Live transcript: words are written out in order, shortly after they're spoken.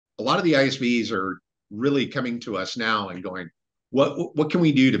a lot of the ISVs are really coming to us now and going, what can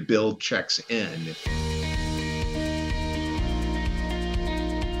we do to build checks in?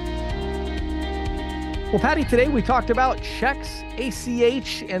 Well, Patti, today we talked about checks,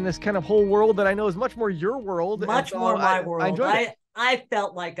 ACH, and this kind of whole world that I know is much more your world. Much more my I world. enjoyed it. I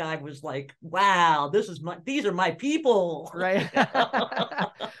felt like I was like, wow, these are my people. Right.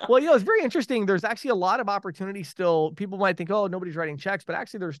 Well, it's very interesting. There's actually a lot of opportunity still. People might think, oh, nobody's writing checks, but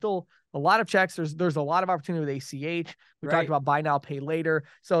actually there's still a lot of checks. There's a lot of opportunity with ACH. We talked about buy now, pay later.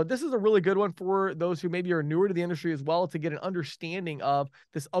 So this is a really good one for those who maybe are newer to the industry as well, to get an understanding of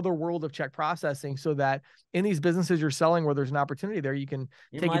this other world of check processing, so that in these businesses you're selling where there's an opportunity there, you can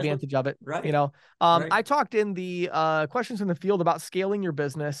take advantage of it. Right. I talked in the questions in the field about scaling your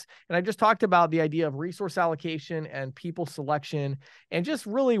business, and I just talked about the idea of resource allocation and people selection, and just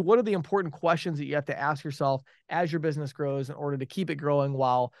really what are the important questions that you have to ask yourself as your business grows in order to keep it growing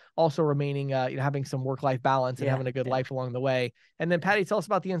while also remaining, having some work-life balance and having a good life along the way. And then Patti, tell us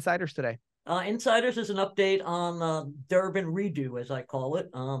about the Insiders today. Insiders is an update on Durbin Redo, as I call it.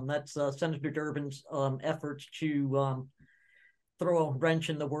 That's Senator Durbin's efforts to throw a wrench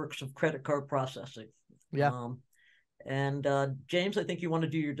in the works of credit card processing. Yeah. And James, I think you want to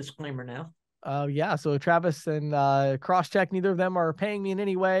do your disclaimer now. So Travis and CrossCheck, neither of them are paying me in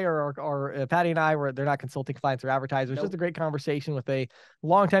any way, or Patti and I they're not consulting clients or advertisers. Nope. Just a great conversation with a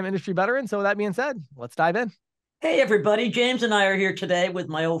longtime industry veteran. So that being said, let's dive in. Hey everybody, James and I are here today with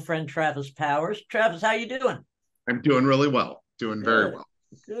my old friend Travis Powers. Travis, how you doing? I'm doing really well. Doing very well.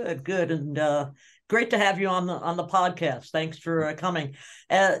 Good. And great to have you on the podcast. Thanks for coming.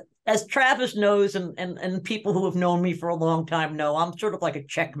 As Travis knows, and people who have known me for a long time know, I'm sort of like a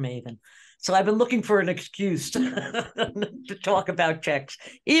check maven. So I've been looking for an excuse to talk about checks,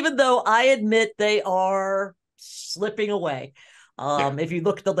 even though I admit they are slipping away. If you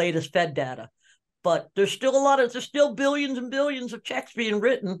look at the latest Fed data, but there's still billions and billions of checks being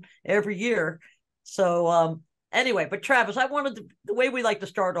written every year. So anyway, but Travis, the way we like to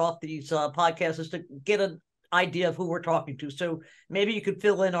start off these podcasts is to get an idea of who we're talking to. So maybe you could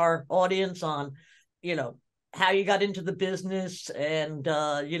fill in our audience on, how you got into the business and,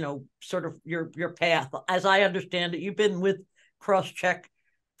 sort of your path. As I understand it, you've been with CrossCheck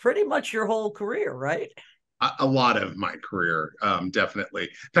pretty much your whole career, right? A lot of my career, definitely.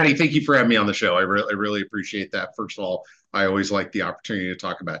 Patti, thank you for having me on the show. I really appreciate that. First of all, I always like the opportunity to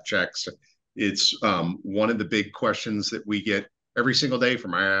talk about checks. It's one of the big questions that we get every single day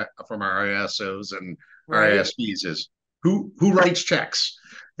from our ISOs and our ISVs is who writes checks,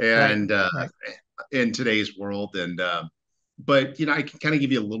 and in today's world. And but I can kind of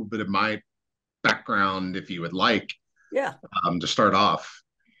give you a little bit of my background if you would like. Yeah. To start off.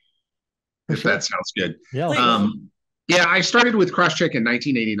 If that sounds good. Yeah. I started with CrossCheck in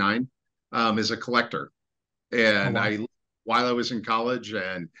 1989 as a collector. And while I was in college,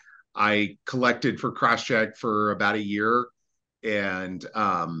 and I collected for CrossCheck for about a year. And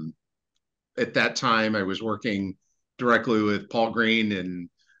at that time, I was working directly with Paul Green and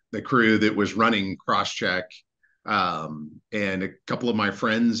the crew that was running CrossCheck. And a couple of my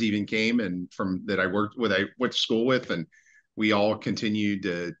friends even came and I went to school with, and we all continued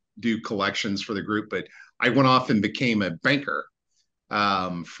to do collections for the group. But I went off and became a banker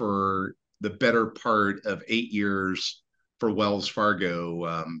for the better part of 8 years for Wells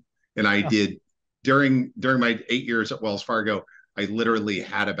Fargo. And I did during my 8 years at Wells Fargo, I literally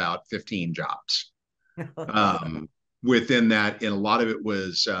had about 15 jobs within that. And a lot of it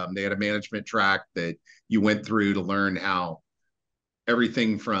was they had a management track that you went through to learn how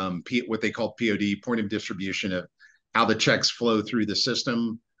everything from what they call POD, point of distribution, of how the checks flow through the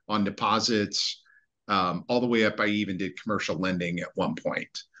system on deposits, all the way up. I even did commercial lending at one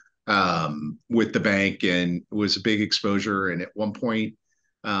point with the bank, and it was a big exposure. And at one point,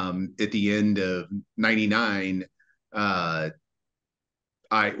 at the end of 99, one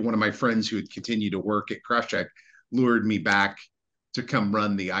of my friends who had continued to work at CrossCheck lured me back to come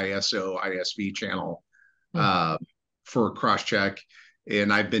run the ISV channel for CrossCheck.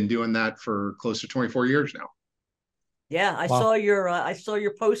 And I've been doing that for close to 24 years now. Yeah, I saw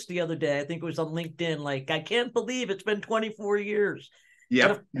your post the other day. I think it was on LinkedIn. Like, I can't believe it's been 24 years.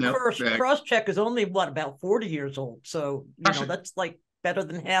 Yeah. CrossCheck is only about 40 years old. So, that's like better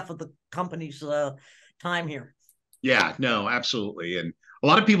than half of the company's time here. Yeah, no, absolutely. And a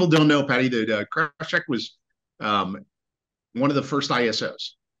lot of people don't know, Patti, that CrossCheck was one of the first ISOs.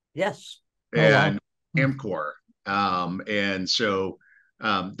 Yes. And Amcor. And so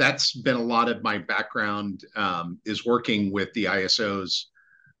that's been a lot of my background, is working with the ISOs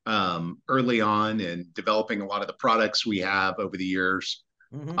early on and developing a lot of the products we have over the years.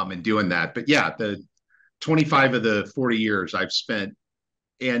 in doing that. But yeah, the 25 of the 40 years I've spent,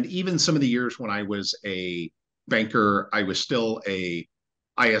 and even some of the years when I was a banker, I was still a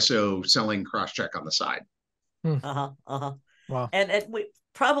ISO selling CrossCheck on the side. Wow. And we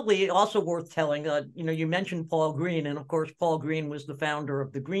probably also worth telling, you mentioned Paul Green, and of course, Paul Green was the founder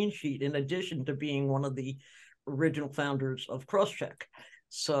of the Green Sheet, in addition to being one of the original founders of CrossCheck.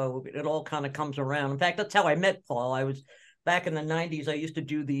 So it all kind of comes around. In fact, that's how I met Paul. I was back in the 90s. I used to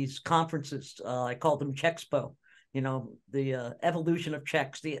do these conferences. I called them Chexpo, the evolution of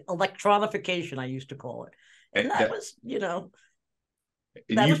checks, the electronification, I used to call it. And that was,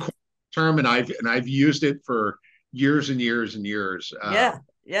 and you term, and I've used it for years and years and years.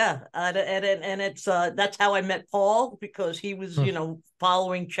 Yeah. And it's that's how I met Paul, because he was,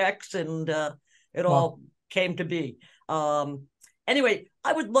 following checks, and it all came to be. Anyway,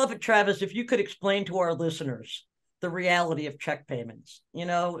 I would love it, Travis, if you could explain to our listeners the reality of check payments.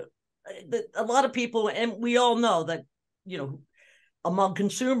 A lot of people, and we all know that, among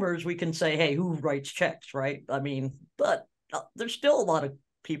consumers, we can say, hey, who writes checks, right? I mean, but there's still a lot of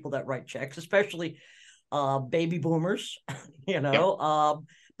people that write checks, especially baby boomers,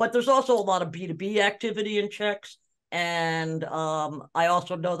 but there's also a lot of B2B activity in checks. And I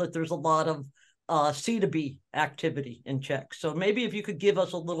also know that there's a lot of C2B activity in checks. So maybe if you could give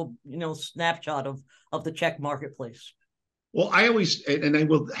us a little, snapshot of the check marketplace. Well, I always, and I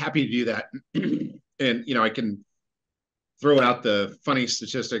will happy to do that. And, I can throw out the funny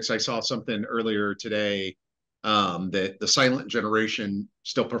statistics. I saw something earlier today that the silent generation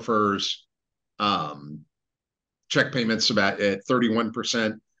still prefers check payments about at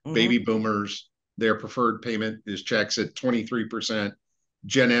 31%. Baby boomers, their preferred payment is checks at 23%.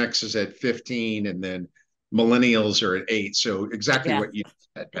 Gen X is at 15%, and then millennials are at 8%. So exactly what you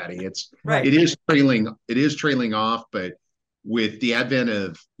said, Patti. It is trailing off, but with the advent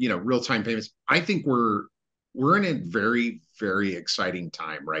of real-time payments, I think we're in a very, very exciting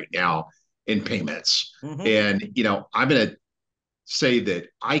time right now in payments. And I'm going to say that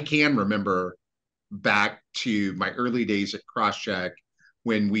I can remember back to my early days at CrossCheck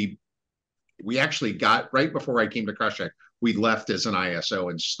when we actually got, right before I came to CrossCheck, we left as an ISO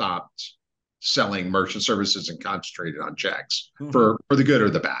and stopped selling merchant services and concentrated on checks for the good or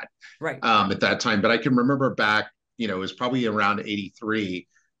the bad at that time. But I can remember back, it was probably around 83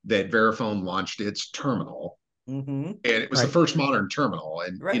 that Verifone launched its terminal. And it was the first modern terminal.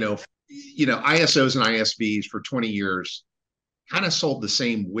 And, ISOs and ISVs for 20 years kind of sold the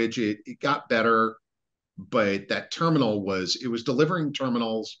same widget. It got better, but that terminal was delivering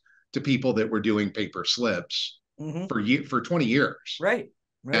terminals to people that were doing paper slips for 20 years. Right.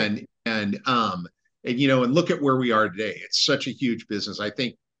 And look at where we are today. It's such a huge business. I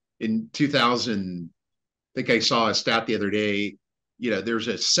think in 2000, I think I saw a stat the other day, there's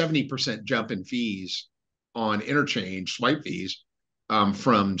a 70% jump in fees on interchange swipe fees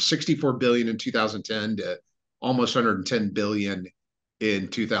from 64 billion in 2010 to almost 110 billion in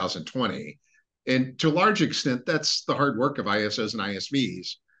 2020. And to a large extent, that's the hard work of ISOs and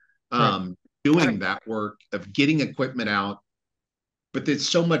ISVs doing that work of getting equipment out. But there's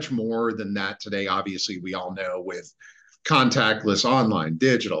so much more than that today. Obviously, we all know, with contactless, online,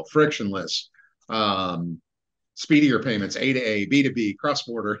 digital, frictionless, speedier payments, A to A, B2B,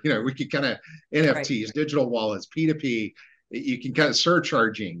 cross-border, we could kind of NFTs, digital wallets, P2P, you can kind of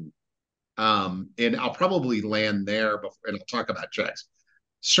surcharging. And I'll probably land there before, and I'll talk about checks.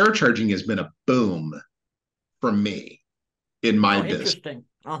 Surcharging has been a boom for me in my business. Interesting.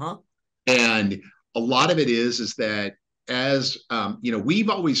 And a lot of it is that as we've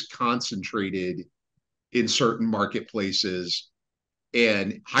always concentrated in certain marketplaces,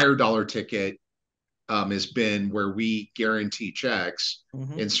 and higher dollar ticket has been where we guarantee checks.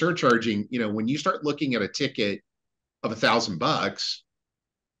 And surcharging, when you start looking at a ticket of $1,000,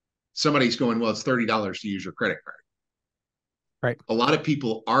 somebody's going, well, it's $30 to use your credit card. Right. A lot of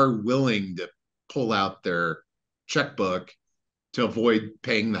people are willing to pull out their checkbook to avoid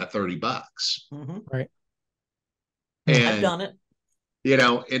paying that $30. Right. And I've done it. And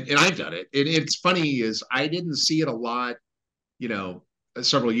I've done it. And it's funny is I didn't see it a lot,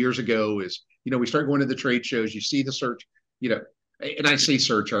 several years ago is, we start going to the trade shows, you see the search, and I say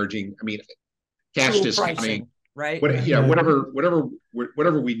surcharging, I mean, cash discounting, right? Whatever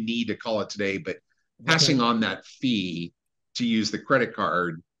we need to call it today, but passing on that fee to use the credit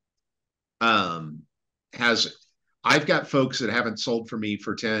card I've got folks that haven't sold for me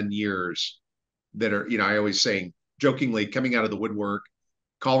for 10 years that are, I always saying jokingly coming out of the woodwork,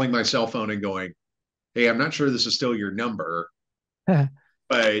 calling my cell phone and going, hey, I'm not sure this is still your number,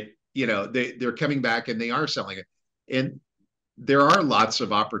 but they're coming back and they are selling it. And there are lots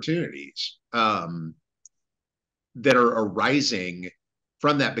of opportunities that are arising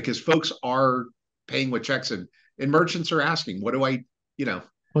from that, because folks are paying with checks, and merchants are asking, what do I,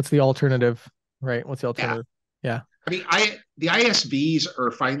 what's the alternative, right? What's the yeah. alternative? Yeah. I mean, the ISVs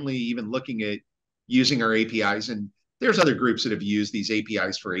are finally even looking at using our APIs, and there's other groups that have used these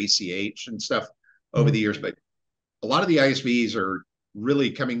APIs for ACH and stuff over the years, but a lot of the ISVs are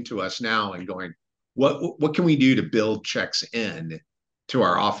really coming to us now and going, what can we do to build checks in to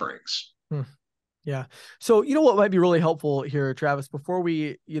our offerings? Yeah. So, what might be really helpful here, Travis, before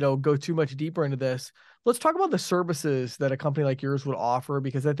we, go too much deeper into this, let's talk about the services that a company like yours would offer,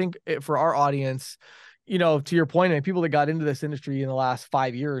 because I think for our audience, to your point, and people that got into this industry in the last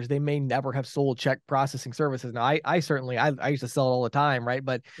 5 years, they may never have sold check processing services. Now, I certainly, I used to sell it all the time, right?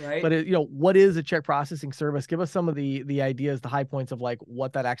 But what is a check processing service? Give us some of the ideas, the high points of like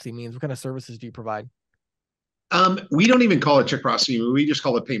what that actually means. What kind of services do you provide? We don't even call it check processing. We just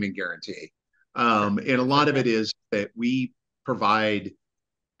call it payment guarantee. And a lot of it is that we provide,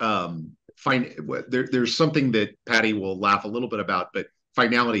 there's something that Patti will laugh a little bit about, but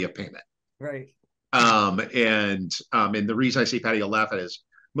finality of payment. Right. And the reason I say Patti will laugh at it is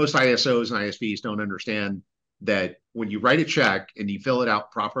most ISOs and ISVs don't understand that when you write a check and you fill it out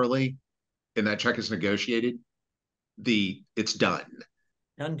properly and that check is negotiated, it's done.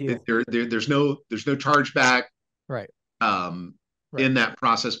 Done deal. There's no chargeback. Right. In that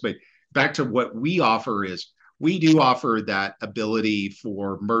process. But back to what we offer is, we do offer that ability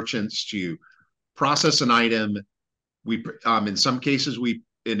for merchants to process an item. We, in some cases,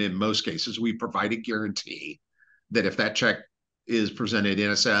 and in most cases, we provide a guarantee that if that check is presented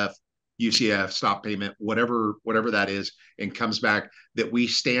NSF, UCF, stop payment, whatever that is, and comes back, that we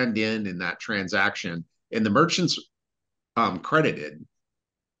stand in that transaction, and the merchant's credited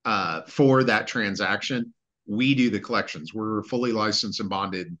for that transaction. We do the collections. We're a fully licensed and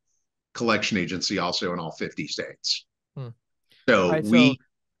bonded collection agency also in all 50 states. So right,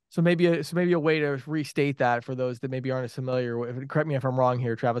 so maybe a way to restate that for those that maybe aren't as familiar with, correct me if I'm wrong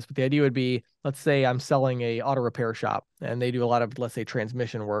here, Travis, but the idea would be, let's say I'm selling a auto repair shop and they do a lot of, let's say,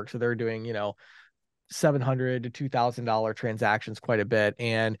 transmission work. So they're doing, $700 to $2,000 transactions quite a bit.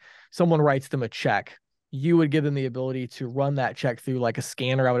 And someone writes them a check. You would give them the ability to run that check through like a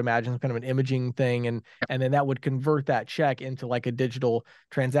scanner, I would imagine, kind of an imaging thing. And then that would convert that check into like a digital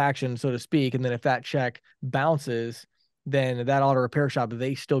transaction, so to speak. And then if that check bounces, then that auto repair shop,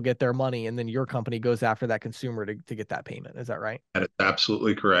 they still get their money. And then your company goes after that consumer to get that payment. Is that right? That is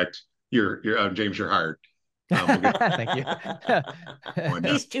absolutely correct. You're James, you're hired. Thank you.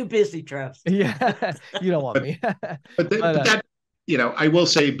 He's too busy, Travis. Yeah. You don't want me. but that, I will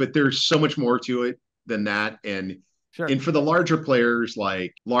say, but there's so much more to it than that. And sure. And for the larger players,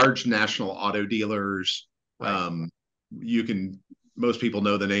 like large national auto dealers, right. Most people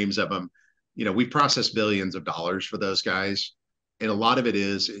know the names of them. We process billions of dollars for those guys. And a lot of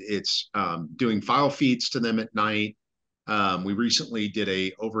it's doing file feeds to them at night. We recently did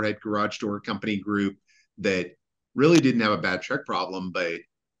a overhead garage door company group that really didn't have a bad check problem, but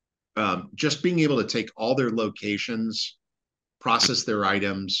just being able to take all their locations, process their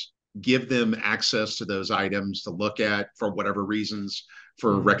items, give them access to those items to look at for whatever reasons,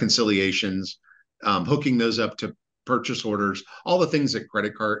 for reconciliations, hooking those up to purchase orders, all the things that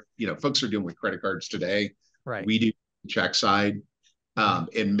folks are doing with credit cards today. Right. We do check side,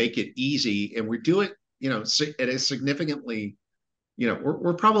 and make it easy. And we do it, at a significantly,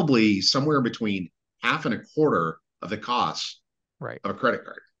 we're probably somewhere between half and a quarter of the cost right. of a credit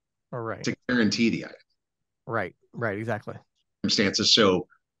card. All right. To guarantee the item. Right. Exactly. Circumstances. So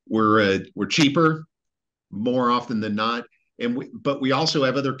we're cheaper more often than not. But we also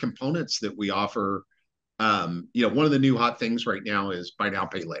have other components that we offer. One of the new hot things right now is buy now,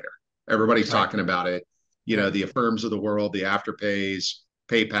 pay later. Everybody's talking about it. The Affirms of the world, the Afterpays,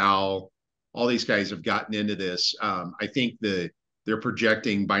 PayPal, all these guys have gotten into this. I think they're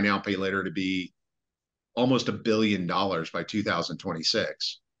projecting buy now, pay later to be almost $1 billion by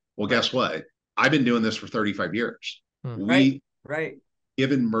 2026. Well, guess what? I've been doing this for 35 years. Right.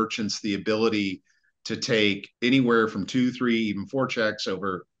 Given merchants the ability to take anywhere from 2, 3, even 4 checks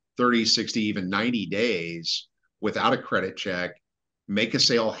over 30, 60, even 90 days without a credit check, make a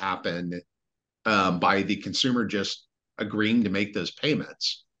sale happen by the consumer just agreeing to make those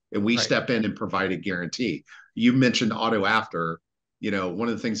payments. And we step in and provide a guarantee. You mentioned auto after. One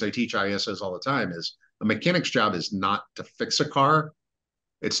of the things I teach ISOs all the time is a mechanic's job is not to fix a car.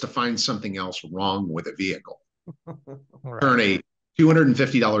 It's to find something else wrong with a vehicle. Turn a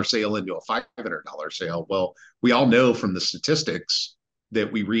 $250 sale into a $500 sale. Well, we all know from the statistics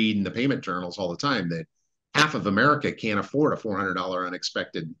that we read in the payment journals all the time that half of America can't afford a $400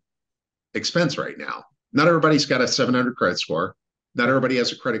 unexpected expense right now. Not everybody's got a 700 credit score. Not everybody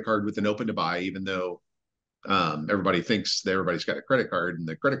has a credit card with an open to buy, even though everybody thinks that everybody's got a credit card and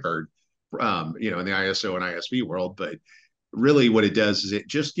the credit card, in the ISO and ISV world. But really what it does is it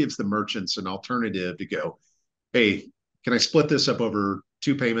just gives the merchants an alternative to go, hey, can I split this up over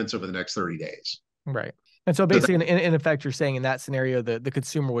 2 payments over the next 30 days? Right. And so basically, in effect, you're saying in that scenario, the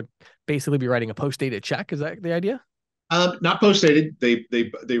consumer would basically be writing a post-dated check. Is that the idea? Not post-dated.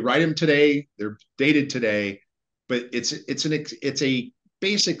 They write them today. They're dated today, but it's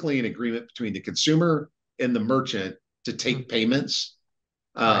basically an agreement between the consumer and the merchant to take payments.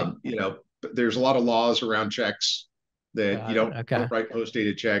 Right. There's a lot of laws around checks that you don't write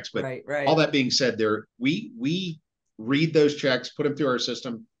post-dated checks. But all that being said, we read those checks, put them through our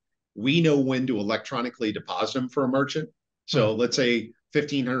system. We know when to electronically deposit them for a merchant. So let's say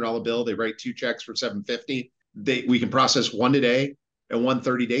 $1,500 bill, they write 2 checks for $750. We can process one today and one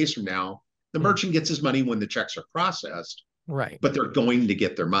 30 days from now. The merchant gets his money when the checks are processed. Right. But they're going to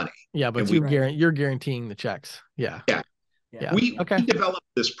get their money. Yeah, but you're guaranteeing the checks. Yeah. We developed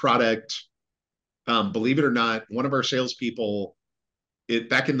this product. Believe it or not, one of our salespeople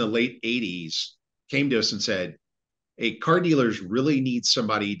back in the late 80s came to us and said, hey, car dealers really need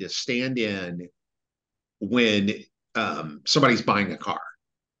somebody to stand in when somebody's buying a car.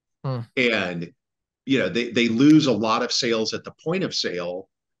 And they lose a lot of sales at the point of sale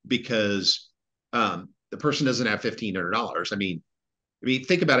because the person doesn't have $1,500. I mean,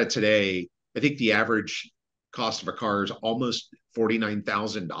 think about it today. I think the average cost of a car is almost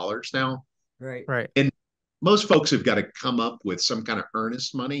 $49,000 now. Right. And most folks have got to come up with some kind of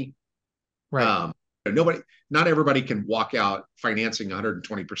earnest money. Right. Not everybody can walk out financing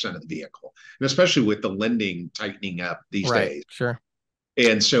 120% of the vehicle, and especially with the lending tightening up these days. Sure.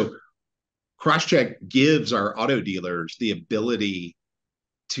 And so CrossCheck gives our auto dealers the ability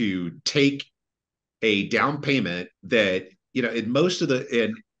to take a down payment that,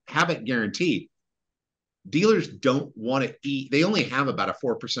 and have it guaranteed. Dealers don't want to eat. They only have about a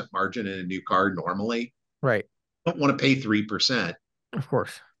 4% margin in a new car normally. Right. Don't want to pay 3%. Of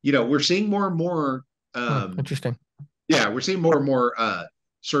course. We're seeing more and more. Interesting. Yeah, we're seeing more and more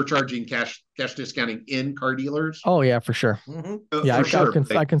surcharging cash discounting in car dealers. Oh yeah, for sure. Yeah,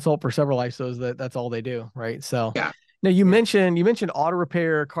 I consult for several ISOs that's all they do, right? So yeah. Now you mentioned auto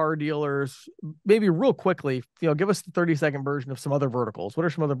repair, car dealers. Maybe real quickly, give us the 30-second version of some other verticals. What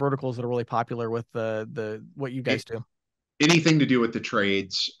are some other verticals that are really popular with the what you guys do? Anything to do with the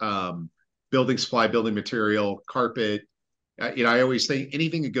trades, building supply, building material, carpet. I always think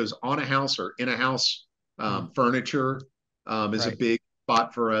anything that goes on a house or in a house, furniture is a big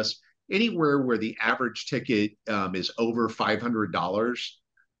spot for us. Anywhere where the average ticket is over $500,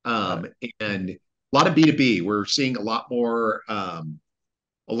 and a lot of B2B. We're seeing a lot more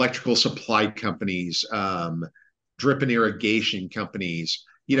electrical supply companies, drip and irrigation companies.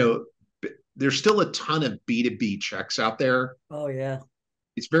 There's still a ton of B2B checks out there. Oh, yeah.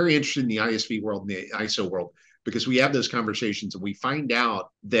 It's very interesting in the ISV world and the ISO world, because we have those conversations and we find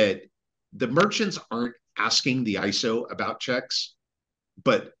out that the merchants aren't asking the ISO about checks.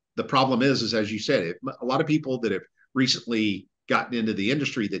 But the problem is as you said, a lot of people that have recently gotten into the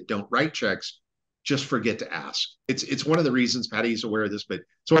industry that don't write checks just forget to ask. It's one of the reasons, Patty's aware of this, but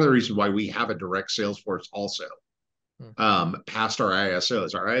it's one of the reasons why we have a direct sales force also past our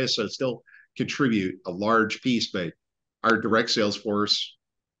ISOs. Our ISOs still contribute a large piece, but our direct sales force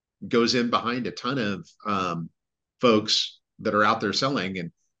goes in behind a ton of folks that are out there selling.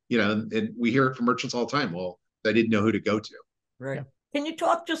 And, and we hear it from merchants all the time. Well, they didn't know who to go to. Right. Yeah. Can you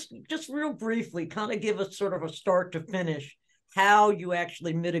talk just real briefly, kind of give us sort of a start to finish, how you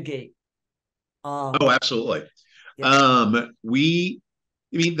actually mitigate? Oh, absolutely. Yeah.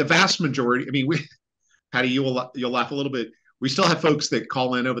 The vast majority, Patty, you'll laugh a little bit. We still have folks that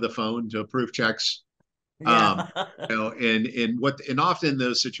call in over the phone to approve checks. Yeah. And often in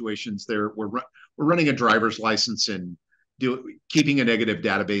those situations we're running a driver's license and keeping a negative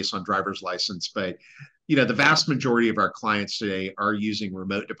database on driver's license. But, the vast majority of our clients today are using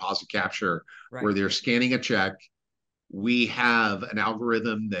remote deposit capture, where they're scanning a check. We have an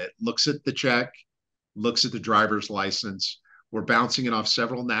algorithm that looks at the check, looks at the driver's license. We're bouncing it off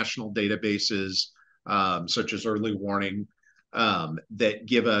several national databases, such as Early Warning, that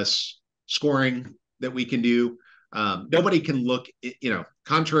give us scoring that we can do. Nobody can look,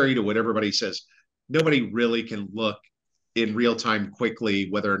 contrary to what everybody says, nobody really can look in real time quickly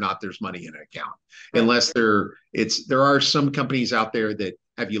whether or not there's money in an account, unless there are some companies out there that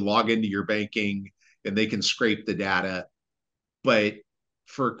have you log into your banking and they can scrape the data. But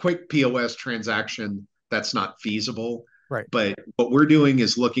for a quick POS transaction, that's not feasible. Right. But what we're doing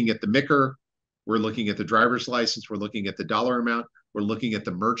is looking at the MICR, we're looking at the driver's license, we're looking at the dollar amount, we're looking at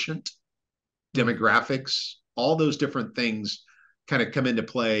the merchant demographics, all those different things kind of come into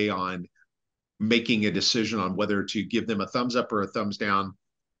play on making a decision on whether to give them a thumbs up or a thumbs down.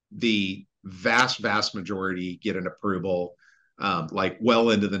 The vast majority get an approval, like well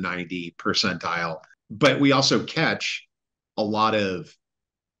into the 90 percentile. But we also catch a lot of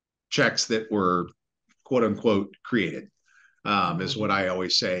checks that were quote unquote created, is what I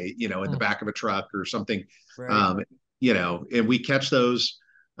always say, in the back of a truck or something, Right. And we catch those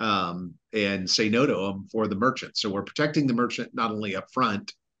and say no to them for the merchant. So we're protecting the merchant not only up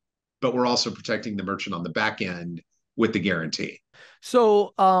front, but we're also protecting the merchant on the back end with the guarantee.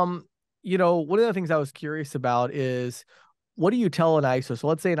 So, one of the things I was curious about is, what do you tell an ISO? So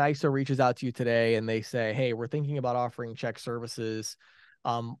let's say an ISO reaches out to you today and they say, hey, we're thinking about offering check services.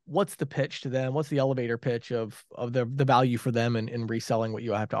 What's the pitch to them? What's the elevator pitch of the value for them in reselling what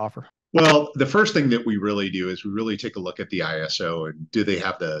you have to offer? Well, the first thing that we really do is we really take a look at the ISO and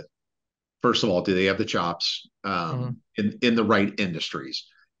first of all, do they have the chops in the right industries?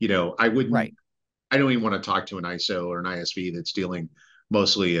 I don't even want to talk to an ISO or an ISV that's dealing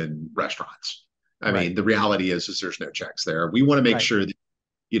mostly in restaurants. I mean, the reality is there's no checks there. We want to make sure that,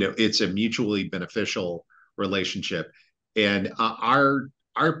 it's a mutually beneficial relationship. And our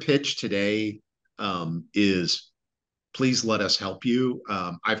pitch today is, please let us help you.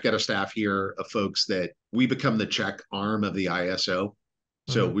 I've got a staff here of folks that we become the check arm of the ISO.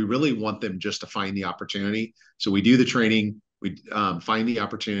 So we really want them just to find the opportunity. So we do the training, we find the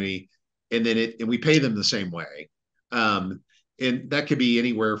opportunity, and then we pay them the same way. And that could be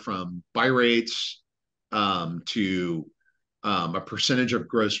anywhere from buy rates to a percentage of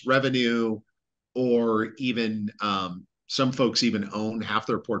gross revenue, or even some folks even own half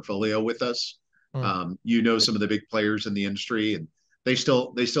their portfolio with us. Some of the big players in the industry, and they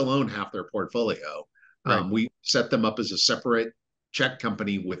still own half their portfolio. We set them up as a separate check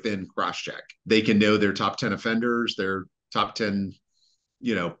company within CrossCheck. They can know their top 10 offenders, their top 10,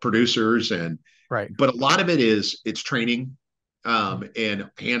 producers, but a lot of it's training and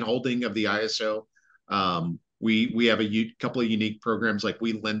hand-holding of the ISO. We have a couple of unique programs, like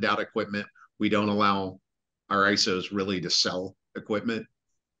we lend out equipment. We don't allow our ISOs really to sell equipment.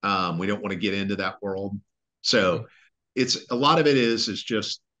 We don't want to get into that world. So it's a lot of it is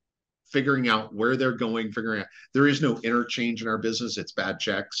just figuring out where they're going, figuring out there is no interchange in our business. It's bad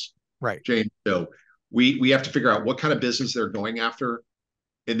checks. Right. James. So we have to figure out what kind of business they're going after.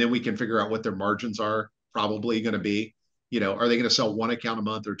 And then we can figure out what their margins are probably going to be. Are they going to sell one account a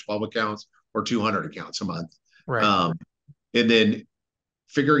month or 12 accounts or 200 accounts a month? Right. And then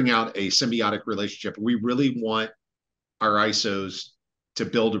figuring out a symbiotic relationship. We really want our ISOs to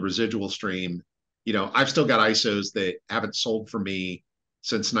build a residual stream. I've still got ISOs that haven't sold for me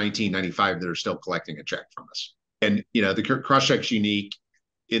since 1995 that are still collecting a check from us. And, the CrossCheck's unique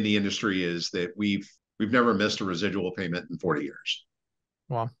in the industry is that we've never missed a residual payment in 40 years.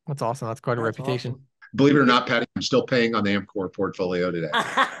 Wow, that's awesome. That's quite a reputation. Awesome. Believe it or not, Patti, I'm still paying on the Amcor portfolio today.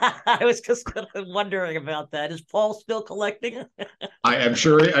 I was just wondering about that. Is Paul still collecting? I'm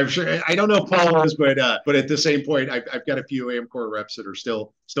sure. I don't know if Paul is, but at the same point, I've got a few Amcor reps that are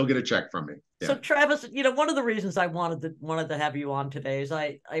still get a check from me. Yeah. So Travis, one of the reasons I wanted to have you on today is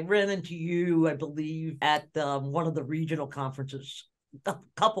I ran into you, I believe, at one of the regional conferences, a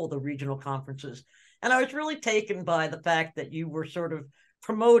couple of the regional conferences, and I was really taken by the fact that you were sort of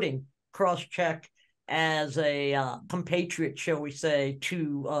promoting CrossCheck as a compatriot, shall we say,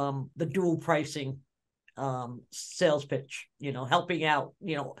 to the dual pricing sales pitch, helping out,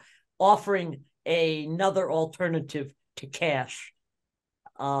 offering another alternative to cash.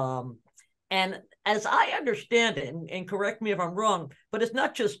 And as I understand it, and correct me if I'm wrong, but it's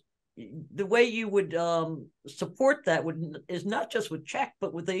not just the way you would support that is not just with check,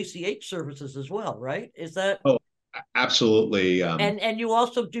 but with ACH services as well, right? Is that? Oh, absolutely. And you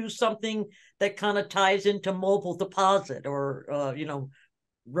also do something that kind of ties into mobile deposit or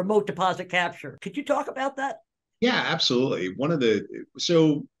remote deposit capture. Could you talk about that? Yeah, absolutely.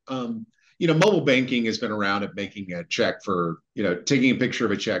 Mobile banking has been around at making a check for, taking a picture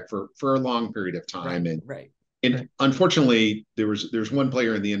of a check for a long period of time. And unfortunately, there's one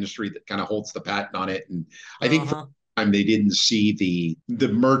player in the industry that kind of holds the patent on it. And I think for a time they didn't see the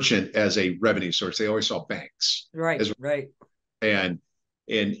merchant as a revenue source. They always saw banks. Right. And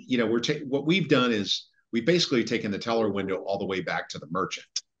what we've done is we've basically taken the teller window all the way back to the merchant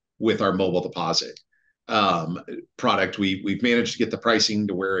with our mobile deposit product. We've managed to get the pricing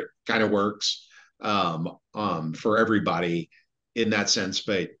to where it kind of works for everybody in that sense.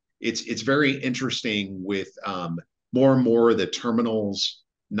 But it's very interesting with more and more of the terminals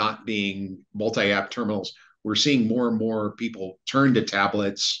not being multi-app terminals. We're seeing more and more people turn to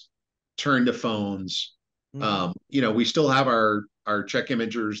tablets, turn to phones. We still have our check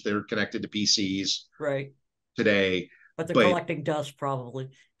imagers that are connected to PCs right today, but they're collecting dust probably.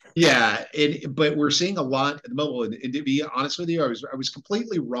 Yeah, but we're seeing a lot at the mobile. And to be honest with you, I was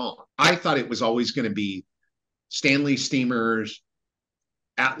completely wrong. I thought it was always going to be Stanley steamers,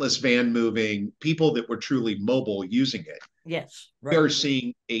 Atlas van moving, people that were truly mobile using it. Yes, right. We are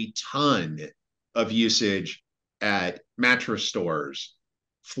seeing a ton of usage at mattress stores,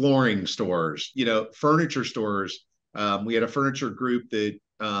 flooring stores, furniture stores. We had a furniture group that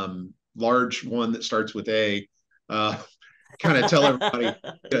large one that starts with A. Kind of tell everybody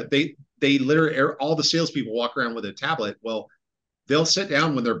they literally all the salespeople walk around with a tablet. Well, they'll sit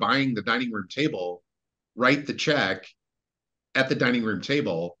down when they're buying the dining room table, write the check at the dining room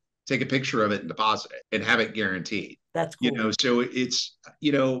table, take a picture of it and deposit it and have it guaranteed. That's cool. So it's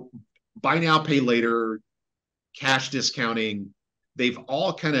buy now, pay later, cash discounting. They've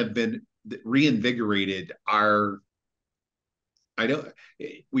all kind of been reinvigorated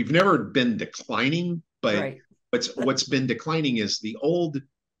we've never been declining, but right. What's been declining is the old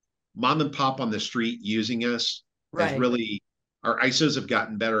mom and pop on the street using us has really, our ISOs have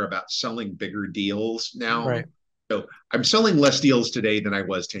gotten better about selling bigger deals now. Right. So I'm selling less deals today than I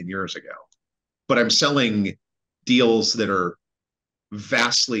was 10 years ago, but I'm selling deals that are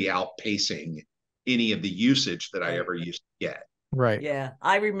vastly outpacing any of the usage that I ever used to get. Right. Yeah.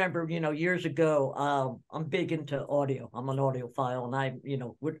 I remember, years ago, I'm big into audio. I'm an audiophile, and I,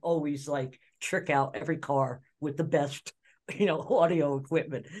 would always trick out every car with the best, audio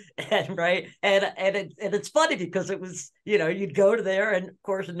equipment. And it's funny because it was, you'd go to there, and of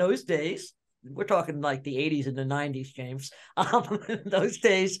course in those days, we're talking like the 80s and the 90s, James. In those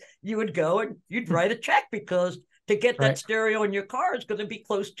days, you would go and you'd write a check because to get that stereo in your car is going to be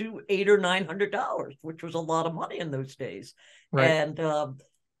close to $800 or $900, which was a lot of money in those days. Right. And,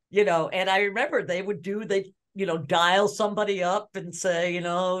 and I remember they dial somebody up and say,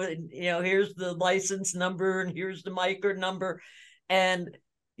 here's the license number and here's the micro number. And,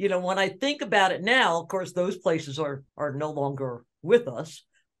 when I think about it now, of course, those places are no longer with us.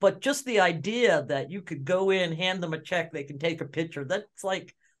 But just the idea that you could go in, hand them a check, they can take a picture. That's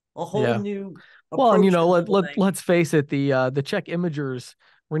like a whole new. Well, and let's face it, the check imagers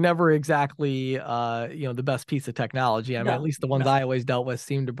were never exactly the best piece of technology. I mean, at least the ones I always dealt with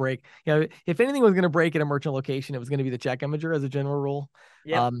seemed to break. If anything was going to break at a merchant location, it was going to be the check imager as a general rule.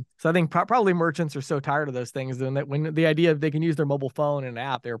 Yep. So I think probably merchants are so tired of those things, and that when the idea of they can use their mobile phone and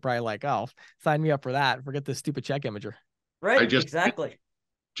app, they were probably like, "Oh, sign me up for that. Forget this stupid check imager." Right. Exactly.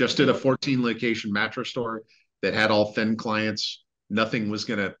 Just did a 14 location mattress store that had all thin clients. Nothing was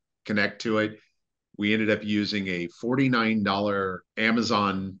going to connect to it. We ended up using a $49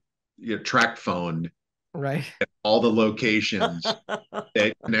 Amazon track phone. Right. At all the locations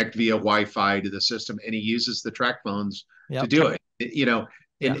that connect via Wi-Fi to the system. And he uses the track phones to do it.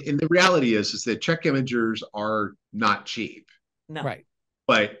 And the reality is that check imagers are not cheap. No. Right.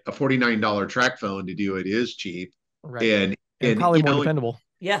 But a $49 track phone to do it is cheap. Right. And probably more dependable.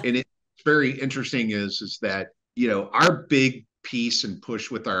 Yeah. And it's very interesting is that, our big piece and push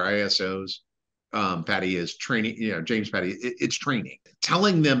with our ISOs, Patti, is training, James, Patti, it's training,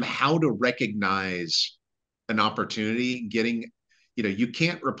 telling them how to recognize an opportunity, getting, you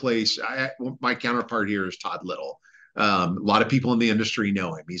can't replace, my counterpart here is Todd Little. A lot of people in the industry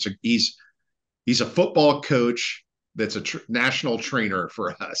know him. He's a football coach that's a national trainer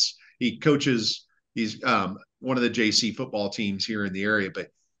for us. He coaches, he's one of the JC football teams here in the area, but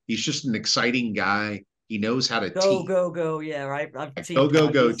he's just an exciting guy. He knows how to teach. Go. Yeah, right. I've seen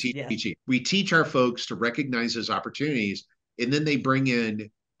go. Teach. We teach our folks to recognize those opportunities, and then they bring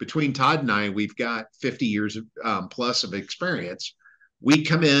in, between Todd and I, we've got 50 years plus of experience. We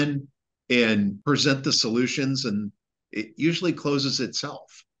come in and present the solutions, and it usually closes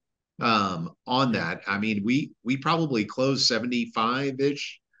itself on that. I mean, we probably close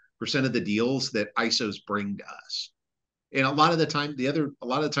 75-ish% of the deals that ISOs bring to us. And a lot of the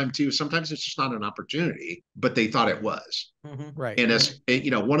time too, sometimes it's just not an opportunity, but they thought it was. Mm-hmm. Right. And as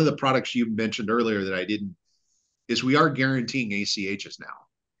one of the products you mentioned earlier that I didn't, is we are guaranteeing ACHs now.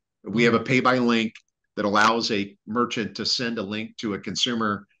 We have a pay by link that allows a merchant to send a link to a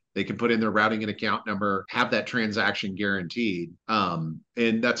consumer. They can put in their routing and account number, have that transaction guaranteed. And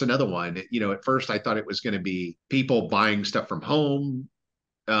that's another one. At first I thought it was going to be people buying stuff from home.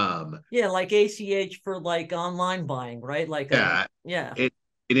 Like ACH for like online buying, right? Like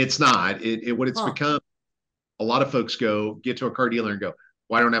it's not. What it's become, a lot of folks get to a car dealer and go,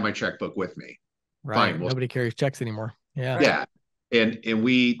 Well, I don't have my checkbook with me. Right. Fine. Nobody carries checks anymore. Yeah. Yeah. And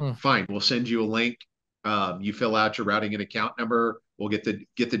fine, we'll send you a link. You fill out your routing and account number. We'll get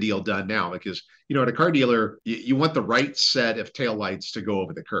the deal done now, because, at a car dealer, you want the right set of taillights to go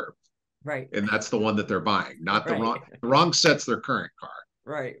over the curb. Right. And that's the one that they're buying, not right. the wrong set's their current car.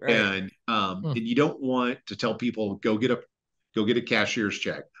 Right. And you don't want to tell people, go get a cashier's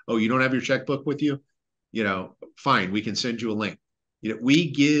check. Oh, you don't have your checkbook with you? Fine, we can send you a link. We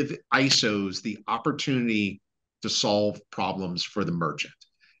give ISOs the opportunity to solve problems for the merchant.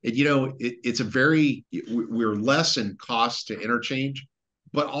 And, we're less in cost to interchange,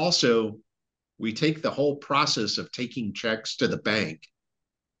 but also we take the whole process of taking checks to the bank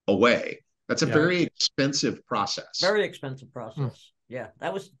away. That's a very expensive process. Very expensive process. Yeah,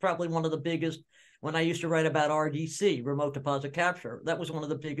 that was probably one of the biggest, when I used to write about RDC, remote deposit capture, that was one of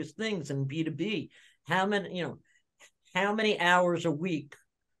the biggest things in B2B. How many hours a week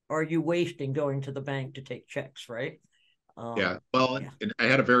are you wasting going to the bank to take checks, right? And I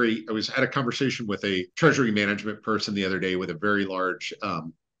had a conversation with a treasury management person the other day with a very large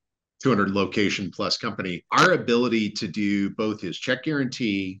 200 location plus company. Our ability to do both his check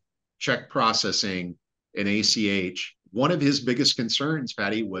guarantee, check processing, and ACH, one of his biggest concerns,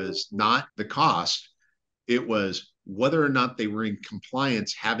 Patti, was not the cost. It was whether or not they were in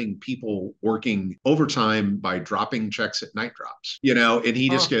compliance having people working overtime by dropping checks at night drops. And he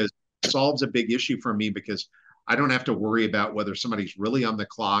just goes, solves a big issue for me, because I don't have to worry about whether somebody's really on the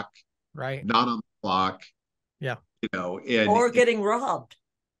clock, right, not on the clock. Yeah. Or getting robbed.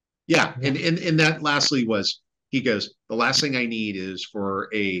 Yeah. And that lastly was, he goes, the last thing I need is for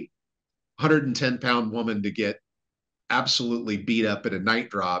a 110-pound woman to get absolutely beat up at a night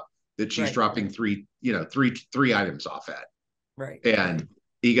drop that she's dropping three items off at. Right. And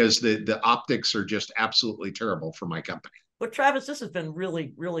he goes, the optics are just absolutely terrible for my company. Well, Travis, this has been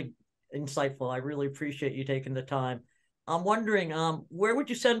really, really insightful. I really appreciate you taking the time. I'm wondering, where would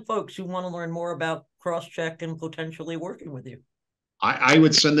you send folks who want to learn more about CrossCheck and potentially working with you? I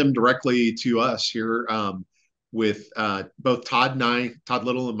would send them directly to us here, with both Todd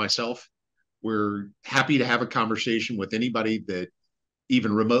Little and myself. We're happy to have a conversation with anybody that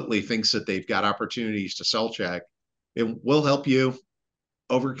even remotely thinks that they've got opportunities to sell check. And we'll help you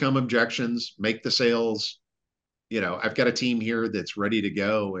overcome objections, make the sales. I've got a team here that's ready to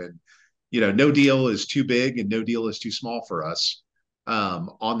go, and no deal is too big and no deal is too small for us.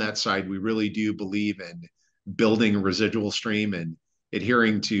 On that side, we really do believe in building a residual stream and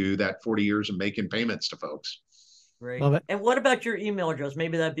adhering to that 40 years of making payments to folks. Great. Love it. And what about your email address?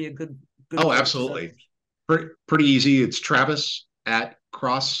 Maybe that'd be a good Oh, absolutely. Pretty easy. It's Travis at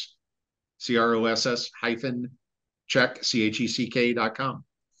cross, CROSS check, CHECK.com.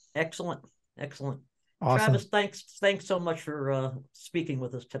 Excellent. Awesome. Travis, thanks so much for speaking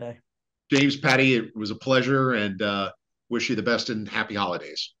with us today. James, Patti, it was a pleasure, and wish you the best and happy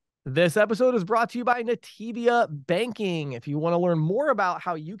holidays. This episode is brought to you by Netebia Banking. If you want to learn more about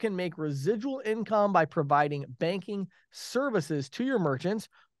how you can make residual income by providing banking services to your merchants,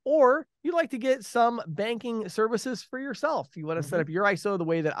 or you'd like to get some banking services for yourself, you want to set up your ISO the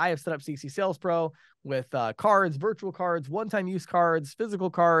way that I have set up CC Sales Pro with cards, virtual cards, one-time use cards, physical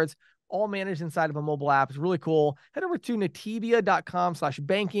cards, all managed inside of a mobile app. It's really cool. Head over to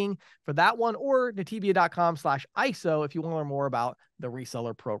netebia.com/banking for that one, or netebia.com/ISO if you want to learn more about the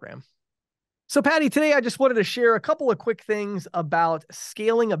reseller program. So, Patti, today I just wanted to share a couple of quick things about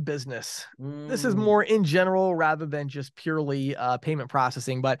scaling a business. This is more in general rather than just purely payment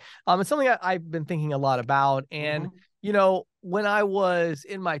processing, but it's something I've been thinking a lot about. And, when I was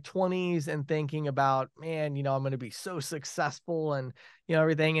in my 20s and thinking about, man, I'm going to be so successful and,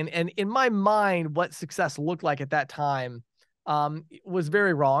 everything. And in my mind, what success looked like at that time was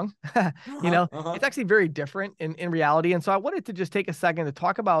very wrong. It's actually very different in reality. And so I wanted to just take a second to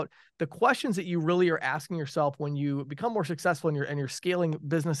talk about the questions that you really are asking yourself when you become more successful and you're scaling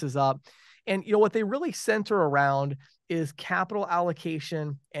businesses up. And, what they really center around is capital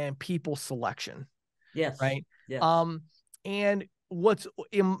allocation and people selection. Yes. Right. Yes. And what's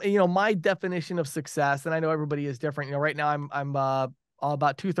my definition of success, and I know everybody is different. Right now I'm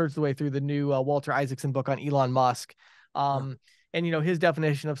about 2/3 of the way through the new Walter Isaacson book on Elon Musk. And, his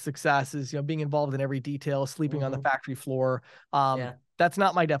definition of success is, being involved in every detail, sleeping on the factory floor. That's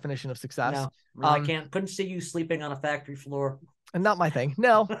not my definition of success. No, I couldn't see you sleeping on a factory floor. And not my thing.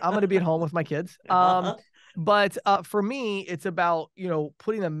 No, I'm going to be at home with my kids. But for me, it's about,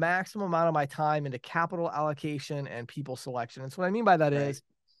 putting the maximum amount of my time into capital allocation and people selection. And so what I mean by that is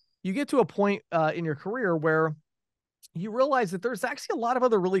you get to a point in your career where you realize that there's actually a lot of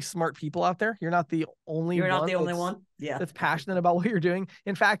other really smart people out there. You're not the only You're not one the only one. Yeah. that's passionate about what you're doing.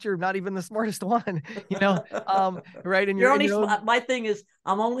 In fact, you're not even the smartest one, right? And You're you're in only your own. my thing is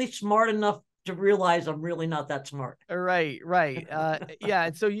I'm only smart enough to realize I'm really not that smart. Right. Yeah.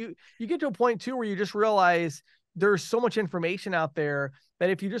 And so you get to a point too where you just realize there's so much information out there that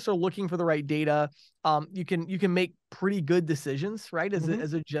if you just are looking for the right data, you can make pretty good decisions, right? As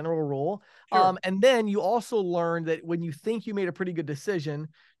a general rule. Sure. And then you also learn that when you think you made a pretty good decision,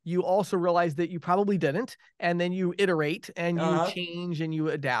 you also realize that you probably didn't. And then you iterate and you change and you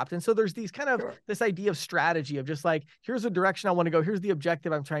adapt. And so there's these kind of this idea of strategy of just like, here's the direction I want to go. Here's the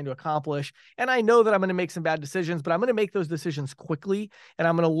objective I'm trying to accomplish. And I know that I'm going to make some bad decisions, but I'm going to make those decisions quickly. And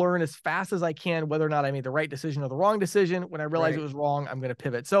I'm going to learn as fast as I can, whether or not I made the right decision or the wrong decision. When I realize it was wrong, I'm going to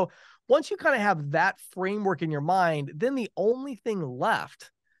pivot. So once you kind of have that framework in your mind, then the only thing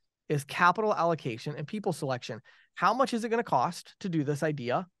left is capital allocation and people selection. How much is it going to cost to do this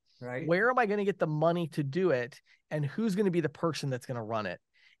idea? Right. Where am I going to get the money to do it? And who's going to be the person that's going to run it?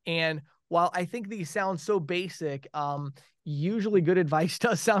 And while I think these sound so basic, usually good advice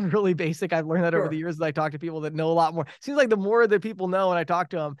does sound really basic. I've learned that over the years as I talk to people that know a lot more. Seems like the more that people know and I talk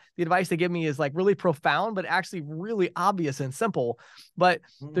to them, the advice they give me is like really profound, but actually really obvious and simple. But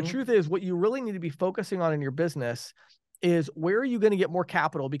the truth is what you really need to be focusing on in your business is where are you going to get more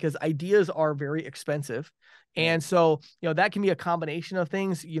capital, because ideas are very expensive. And so, that can be a combination of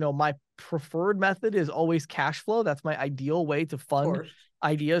things. My preferred method is always cash flow. That's my ideal way to fund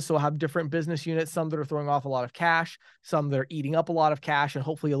ideas. So I have different business units, some that are throwing off a lot of cash, some that are eating up a lot of cash, and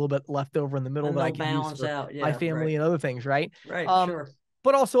hopefully a little bit left over in the middle that I can use for my family and other things. Right. Sure.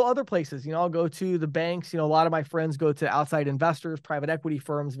 But also other places, I'll go to the banks. A lot of my friends go to outside investors, private equity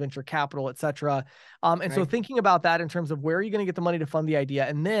firms, venture capital, et cetera. So thinking about that in terms of where are you going to get the money to fund the idea?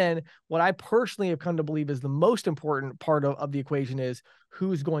 And then what I personally have come to believe is the most important part of the equation is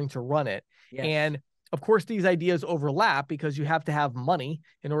who's going to run it. And of course, these ideas overlap because you have to have money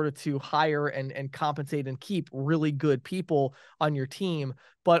in order to hire and compensate and keep really good people on your team.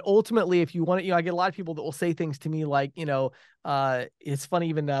 But ultimately, if you want to, I get a lot of people that will say things to me like, it's funny,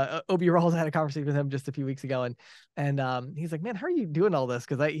 even Obi Rawls, had a conversation with him just a few weeks ago. And he's like, man, how are you doing all this?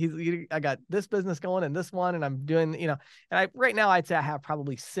 Because I got this business going and this one, and I'm doing, and right now I'd say I have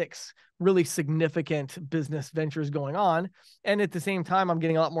probably 6 really significant business ventures going on. And at the same time, I'm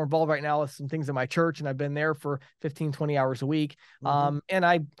getting a lot more involved right now with some things in my church, and I've been there for 15, 20 hours a week. And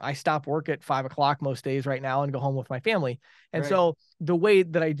I stop work at 5 o'clock most days right now and go home with my family. And so the way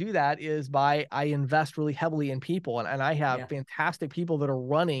that I do that is I invest really heavily in people, and I have fantastic people that are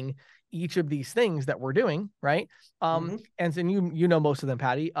running each of these things that we're doing. Right. And so most of them,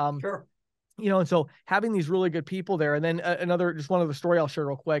 Patti. Sure. And so having these really good people there, and then one other story I'll share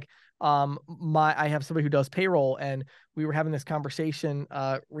real quick. I have somebody who does payroll, and we were having this conversation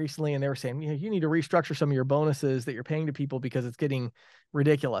recently, and they were saying, you need to restructure some of your bonuses that you're paying to people because it's getting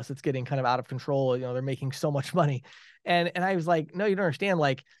ridiculous. It's getting kind of out of control. They're making so much money. And I was like, no, you don't understand.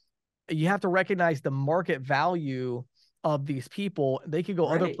 Like, you have to recognize the market value of these people. They could go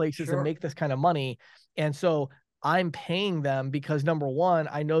other places and make this kind of money. And so I'm paying them because, number one,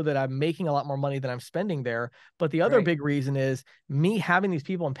 I know that I'm making a lot more money than I'm spending there. But the other big reason is me having these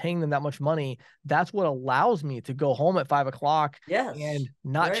people and paying them that much money. That's what allows me to go home at 5 o'clock and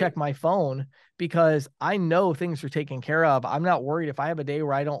not check my phone, because I know things are taken care of. I'm not worried if I have a day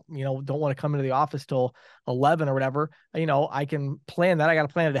where I don't want to come into the office till 11 or whatever. I can plan that. I got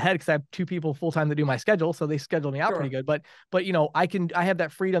to plan it ahead because I have 2 people full time that do my schedule, so they schedule me out pretty good. But I have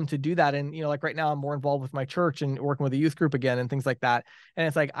that freedom to do that. And like right now, I'm more involved with my church and working with a youth group again and things like that. And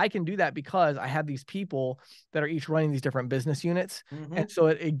it's like I can do that because I have these people that are each running these different business units, and so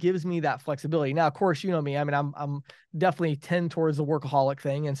it gives me that flexibility. Now, of course, you know me. I mean, I'm definitely tend towards the workaholic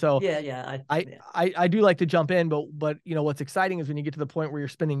thing, and so I do like to jump in. But what's exciting is when you get to the point where you're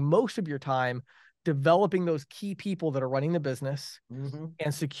spending most of your time developing those key people that are running the business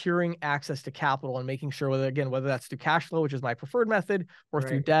and securing access to capital and making sure whether that's through cash flow, which is my preferred method, or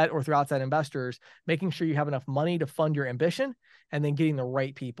through debt or through outside investors, making sure you have enough money to fund your ambition and then getting the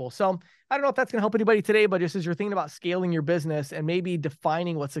right people. So I don't know if that's going to help anybody today, but just as you're thinking about scaling your business and maybe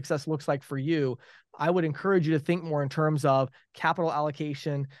defining what success looks like for you, I would encourage you to think more in terms of capital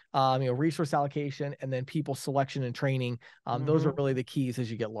allocation, resource allocation, and then people selection and training. Those are really the keys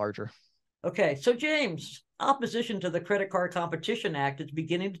as you get larger. Okay, so James, opposition to the Credit Card Competition Act is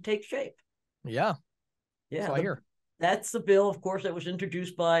beginning to take shape. Yeah, so I hear. That's the bill, of course, that was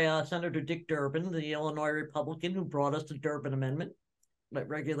introduced by Senator Dick Durbin, the Illinois Republican who brought us the Durbin Amendment that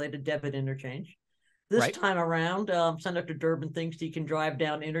regulated debit interchange. This time around, Senator Durbin thinks he can drive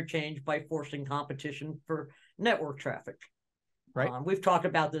down interchange by forcing competition for network traffic. Right. We've talked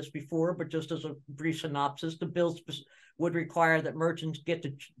about this before, but just as a brief synopsis, the bill would require that merchants get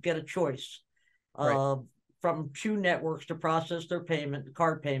a choice from 2 networks to process their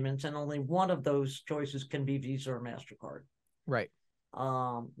card payments, and only one of those choices can be Visa or MasterCard. Right.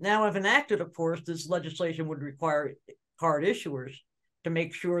 Now, if enacted, of course, this legislation would require card issuers to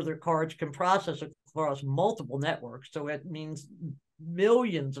make sure their cards can process across multiple networks. So it means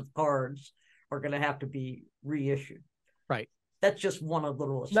millions of cards are going to have to be reissued. Right. That's just one of the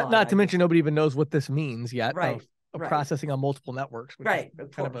little aside. Not to mention nobody even knows what this means yet. Right. Of processing on multiple networks. Which right. Is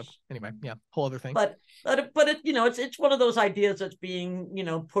kind of anyway, yeah, whole other thing. But it's one of those ideas that's being,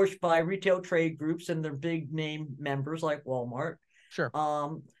 pushed by retail trade groups and their big name members like Walmart. Sure.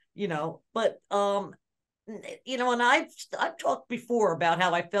 And I've talked before about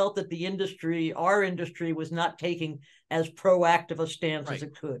how I felt that our industry was not taking as proactive a stance as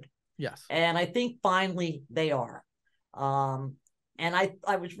it could. Yes. And I think finally they are. And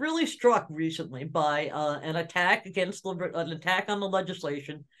I was really struck recently by an attack on the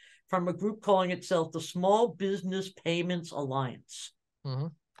legislation from a group calling itself the Small Business Payments Alliance. Mm-hmm.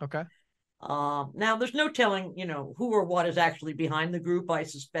 Okay. Now, there's no telling, who or what is actually behind the group. I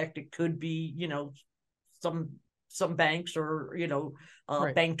suspect it could be, some banks or,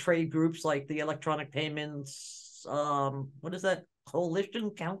 bank trade groups like the Electronic Payments. What is that?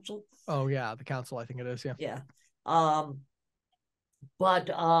 Coalition Council? Oh, yeah. The council, I think it is. Yeah. Yeah. But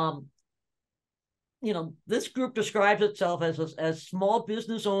this group describes itself as small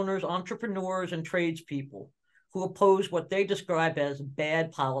business owners, entrepreneurs, and tradespeople who oppose what they describe as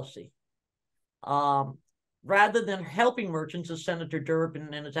bad policy. Rather than helping merchants, as Senator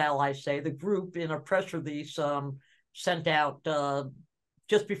Durbin and his allies say, the group, in a press release sent out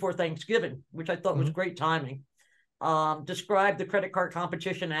just before Thanksgiving, which I thought was great timing, described the Credit Card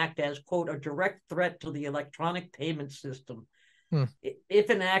Competition Act as, quote, a direct threat to the electronic payment system. If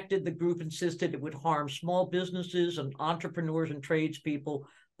enacted, the group insisted it would harm small businesses and entrepreneurs and tradespeople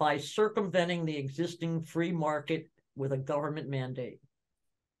by circumventing the existing free market with a government mandate.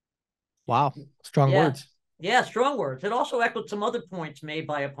 Wow. Strong words. Yeah, strong words. It also echoed some other points made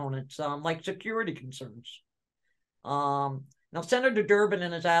by opponents, like security concerns. Now, Senator Durbin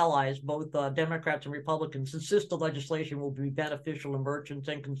and his allies, both Democrats and Republicans, insist the legislation will be beneficial to merchants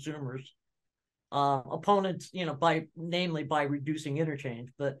and consumers. Opponents, namely by reducing interchange,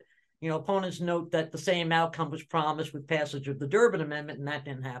 but opponents note that the same outcome was promised with passage of the Durbin Amendment, and that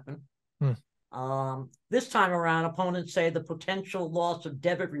didn't happen. This time around, opponents say the potential loss of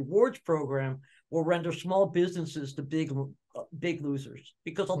debit rewards program will render small businesses the big losers,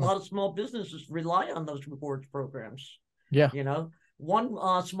 because a lot of small businesses rely on those rewards programs. Yeah.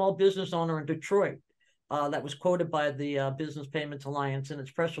 One small business owner in Detroit that was quoted by the Business Payments Alliance in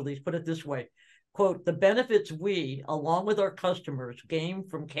its press release put it this way. Quote, the benefits we, along with our customers, gain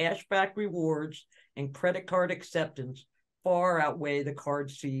from cashback rewards and credit card acceptance far outweigh the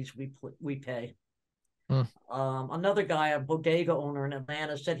card fees we pay. Another guy, a bodega owner in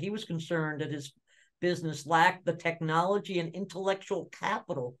Atlanta, said he was concerned that his business lacked the technology and intellectual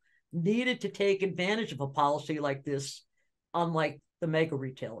capital needed to take advantage of a policy like this, unlike the mega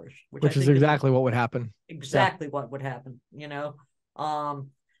retailers. Which is exactly what would happen. Exactly what would happen,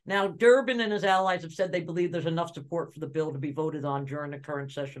 Now, Durbin and his allies have said they believe there's enough support for the bill to be voted on during the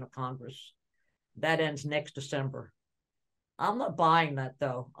current session of Congress. That ends next December. I'm not buying that,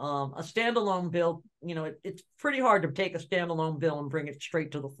 though. A standalone bill, it's pretty hard to take a standalone bill and bring it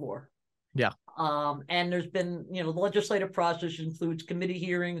straight to the floor. Yeah. And there's been, the legislative process includes committee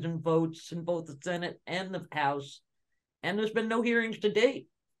hearings and votes in both the Senate and the House. And there's been no hearings to date.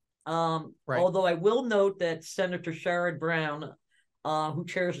 Although I will note that Senator Sherrod Brown, who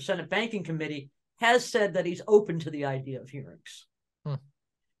chairs the Senate Banking Committee, has said that he's open to the idea of hearings.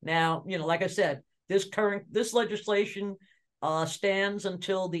 Now, like I said, this legislation stands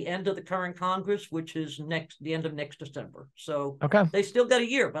until the end of the current Congress, which is the end of next December. So they still got a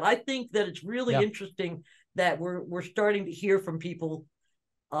year. But I think that it's really interesting that we're starting to hear from people,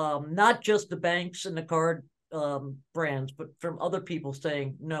 not just the banks and the card brands, but from other people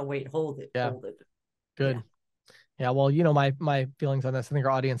saying, no, wait, hold it. Good. Yeah, well, my feelings on this. I think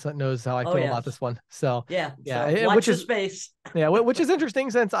our audience knows how I feel about this one. So so watch the space. Which is interesting,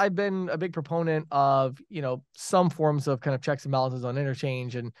 since I've been a big proponent of some forms of kind of checks and balances on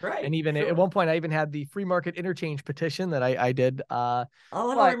interchange, and even at one point I even had the free market interchange petition that I did. I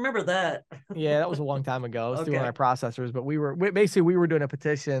don't remember that. Yeah, that was a long time ago. It was through our processors, but we were doing a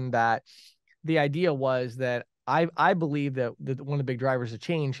petition that the idea was that I believe that one of the big drivers of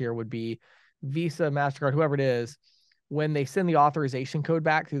change here would be Visa, MasterCard, whoever it is, when they send the authorization code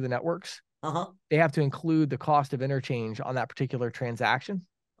back through the networks, they have to include the cost of interchange on that particular transaction.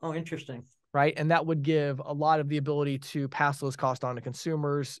 Oh, interesting. Right. And that would give a lot of the ability to pass those costs on to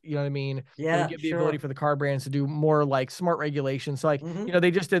consumers. You know what I mean? Yeah. It would give the ability for the car brands to do more like smart regulation. So like, you know,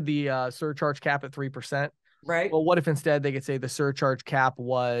 they just did the surcharge cap at 3%. Right. Well, what if instead they could say the surcharge cap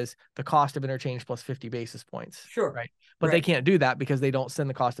was the cost of interchange plus 50 basis points? Sure. Right. But they can't do that because they don't send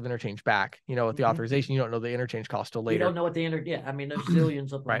the cost of interchange back. You know, with the authorization, you don't know the interchange cost till later. You don't know what the yeah. I mean, there's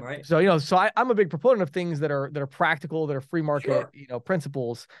zillions of them, right? So, you know, so I'm a big proponent of things that are practical, that are free market, you know,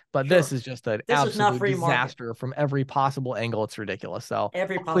 principles. But this is just an absolute disaster from every possible angle. It's ridiculous. So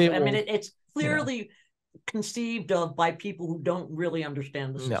every possible. I mean, it's clearly conceived of by people who don't really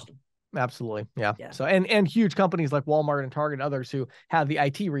understand the system. Absolutely. Yeah. So, and huge companies like Walmart and Target and others who have the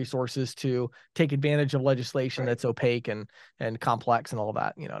IT resources to take advantage of legislation that's opaque and complex and all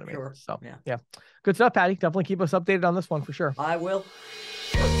that, you know what I mean? So, yeah. Good stuff, Patti. Definitely keep us updated on this one for sure. I will.